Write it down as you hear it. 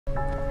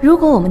如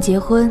果我们结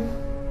婚，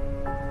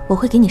我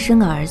会给你生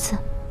个儿子；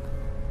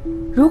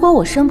如果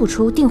我生不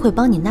出，定会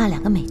帮你纳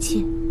2个美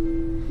妾。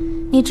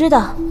你知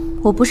道，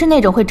我不是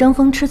那种会争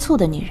风吃醋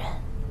的女人。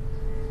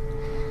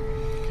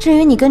至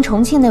于你跟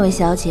重庆那位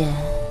小姐，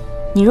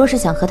你若是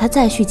想和她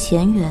再续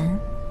前缘，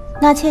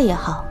纳妾也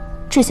好，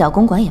置小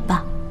公馆也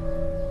罢，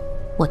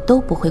我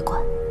都不会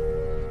管。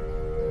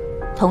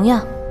同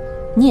样，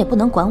你也不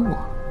能管我。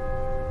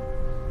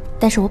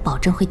但是我保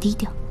证会低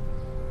调。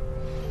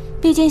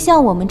毕竟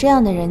像我们这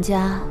样的人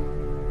家，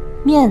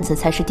面子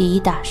才是第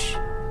一大事。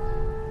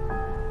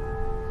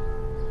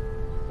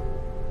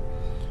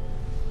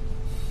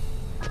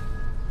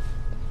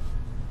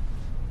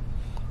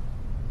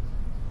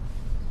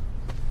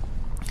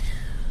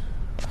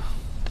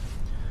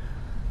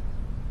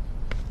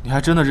你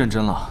还真的认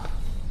真了，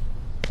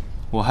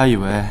我还以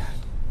为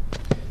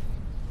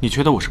你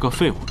觉得我是个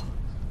废物呢。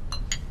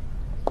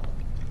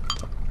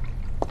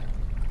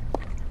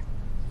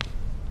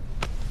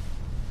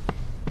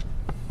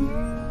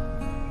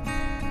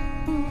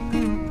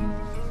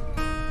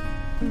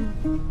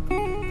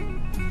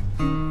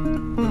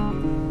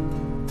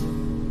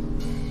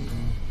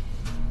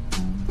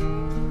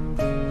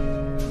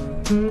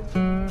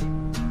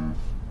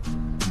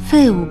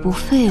废物不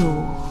废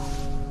物，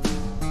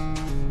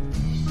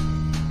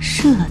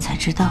试了才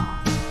知道。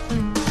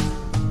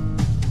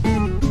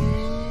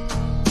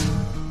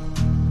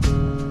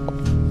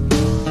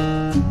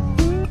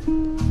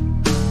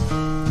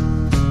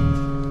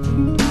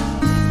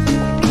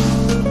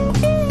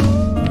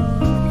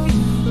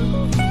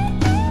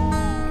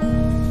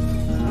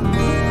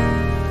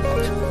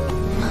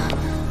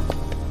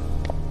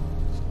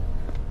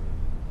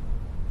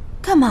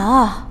干嘛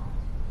啊？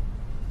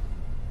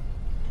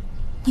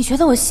你觉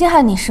得我稀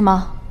罕你是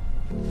吗？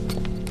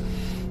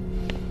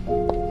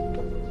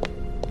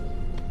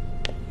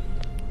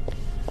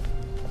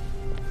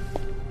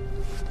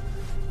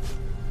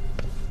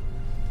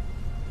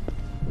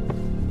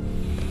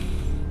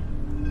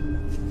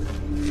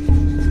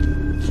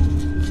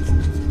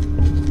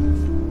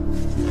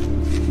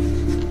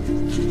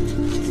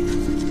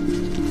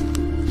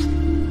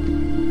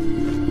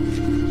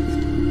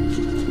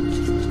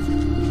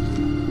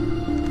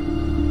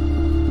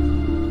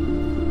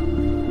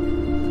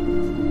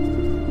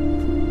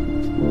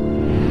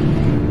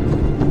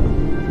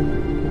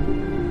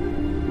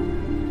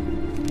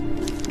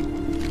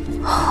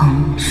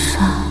恒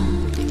沙，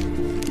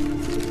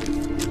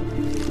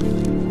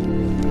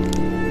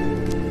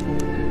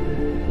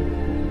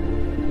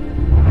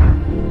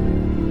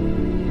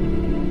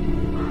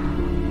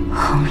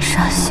恒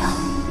沙香。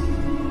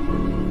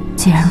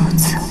既然如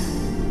此，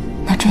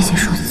那这些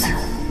数字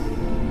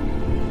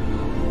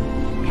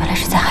原来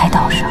是在海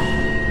岛上。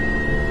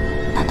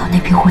难道那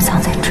批货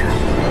藏在这？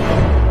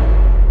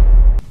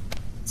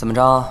怎么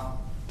着，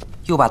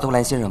又把杜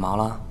兰心惹毛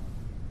了？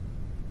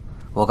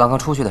我刚刚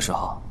出去的时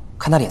候，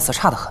看他脸色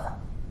差得很。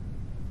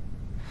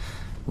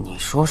你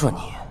说说你，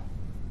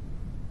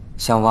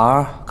想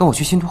玩跟我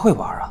去新都会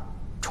玩啊？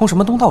充什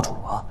么东道主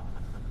啊？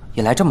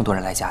引来这么多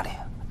人来家里，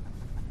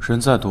人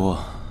再多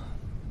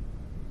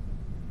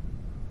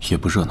也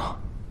不热闹。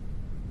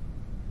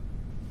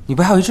你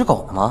不还有一只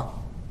狗呢吗？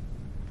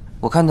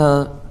我看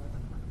它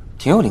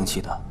挺有灵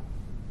气的，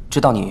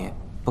知道你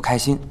不开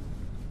心，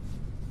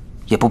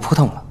也不扑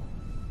腾了。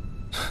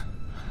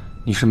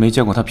你是没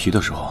见过它皮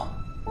的时候。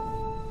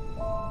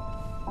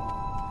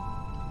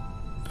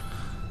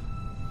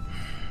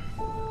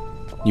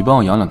你帮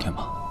我养2天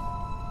吧。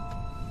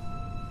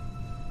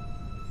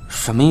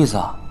什么意思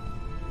啊？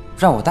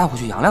让我带回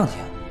去养2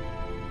天？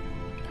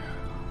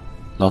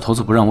老头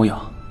子不让我养，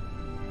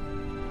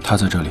他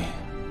在这里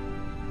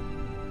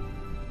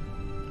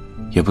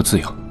也不自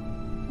由。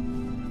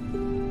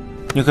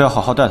你可要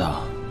好好带他。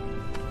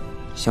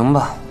行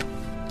吧，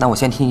那我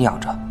先替你养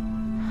着。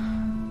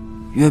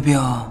月饼，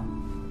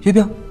月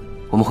饼，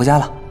我们回家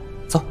了，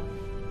走。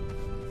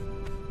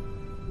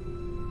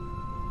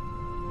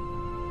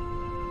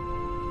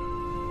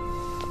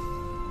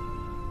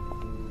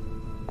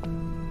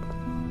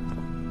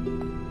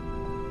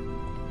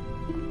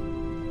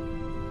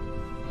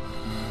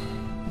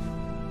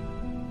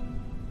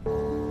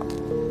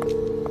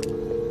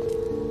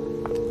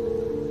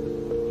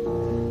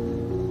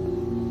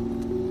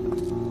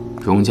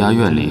荣家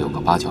院里有个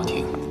八角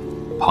亭，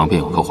旁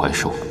边有棵槐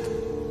树，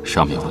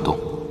上面有个洞。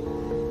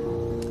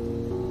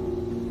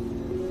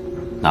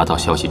拿到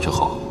消息之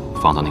后，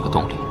放到那个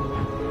洞里，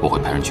我会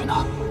派人去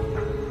拿。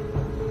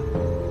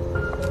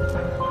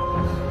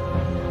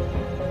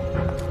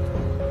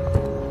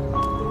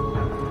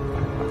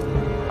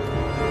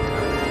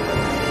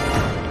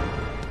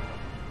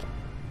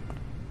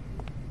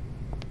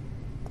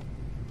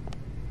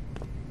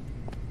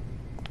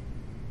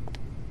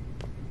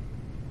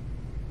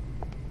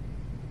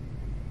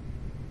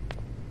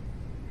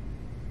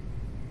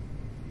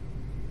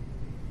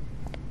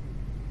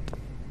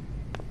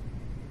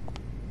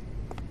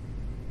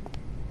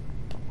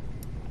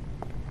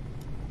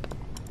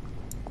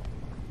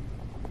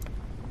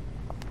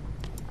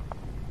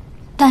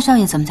大少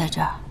爷怎么在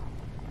这儿？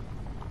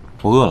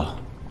我饿了。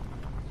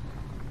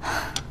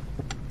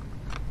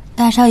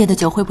大少爷的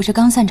酒会不是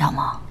刚散场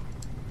吗？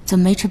怎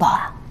么没吃饱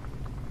啊？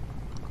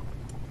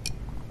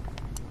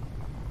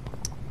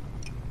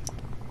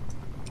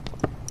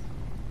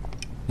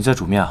你在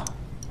煮面啊？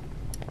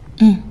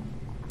嗯，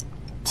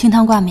清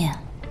汤挂面，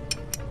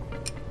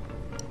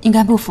应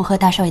该不符合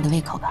大少爷的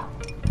胃口吧？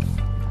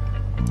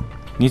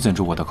你怎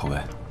知我的口味？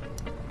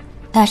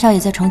大少爷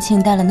在重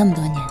庆待了那么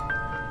多年，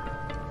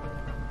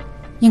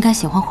应该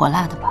喜欢火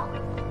辣的吧？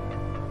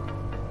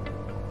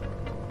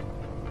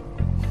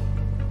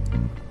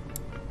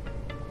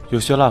有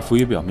些辣浮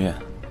于表面，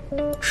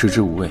食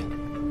之无味；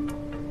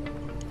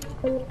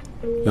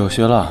有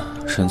些辣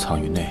深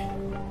藏于内，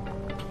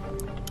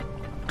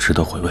值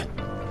得回味。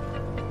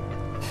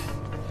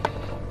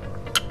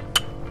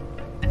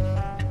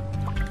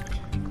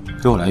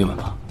给我来一碗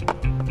吧。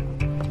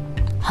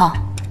好。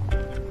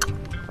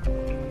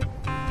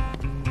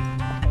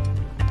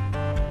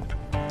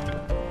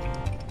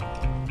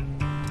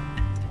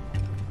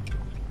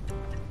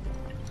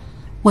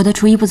我的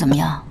厨艺不怎么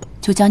样，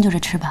就将就着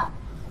吃吧。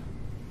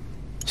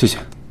谢谢。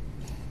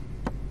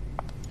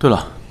对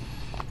了，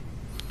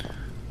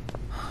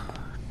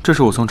这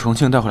是我从重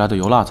庆带回来的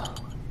油辣子，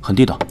很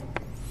地道。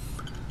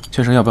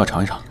先生要不要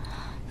尝一尝？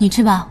你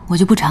吃吧，我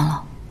就不尝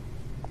了。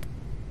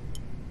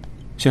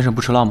先生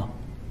不吃辣吗？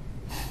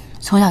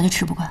从小就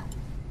吃不惯。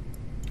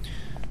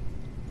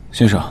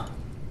先生，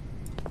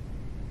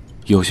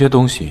有些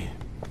东西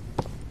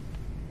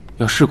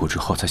要试过之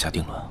后再下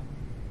定论。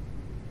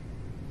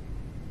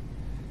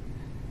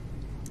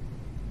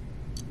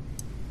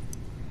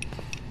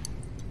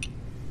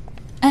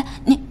哎，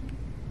你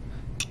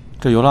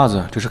这油辣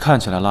子只是看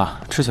起来辣，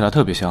吃起来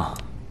特别香，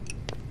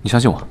你相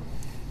信我。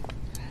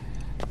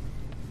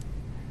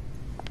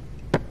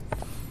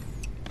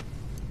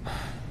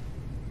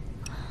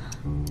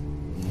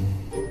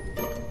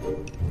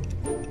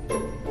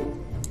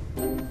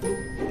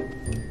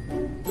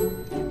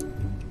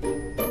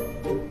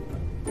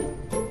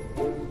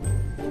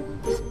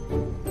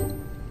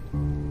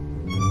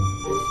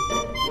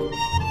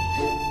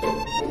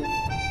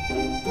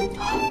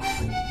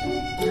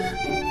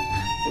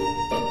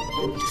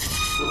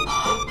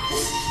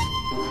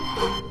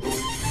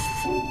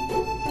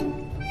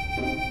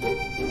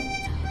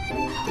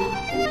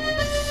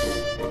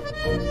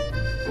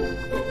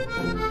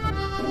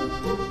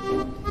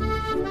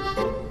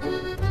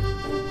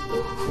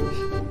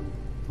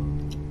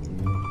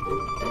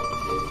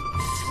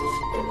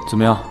怎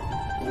么样？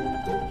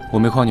我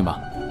没诓你吧？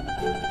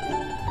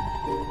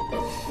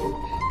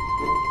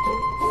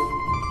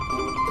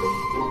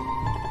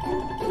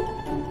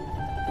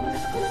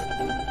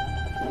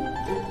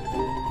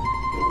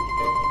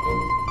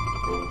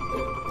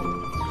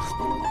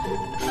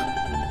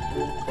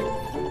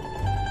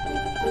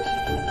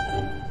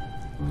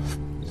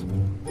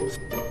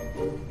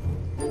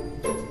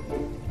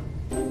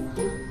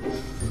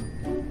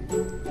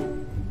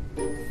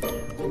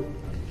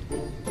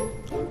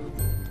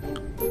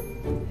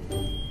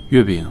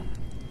月饼，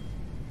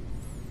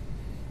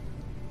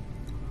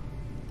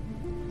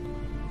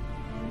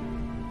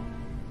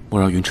我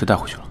让云池带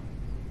回去了。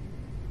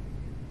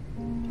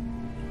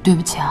对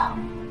不起啊，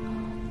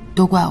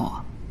都怪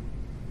我。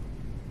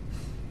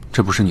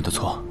这不是你的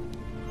错。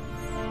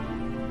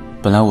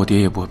本来我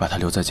爹也不会把他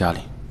留在家里，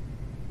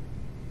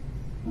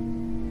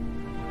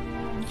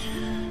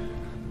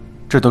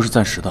这都是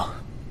暂时的。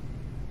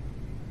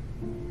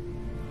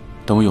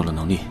等我有了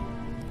能力，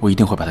我一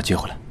定会把他接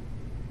回来。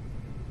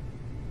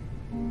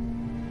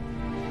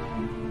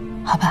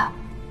好吧。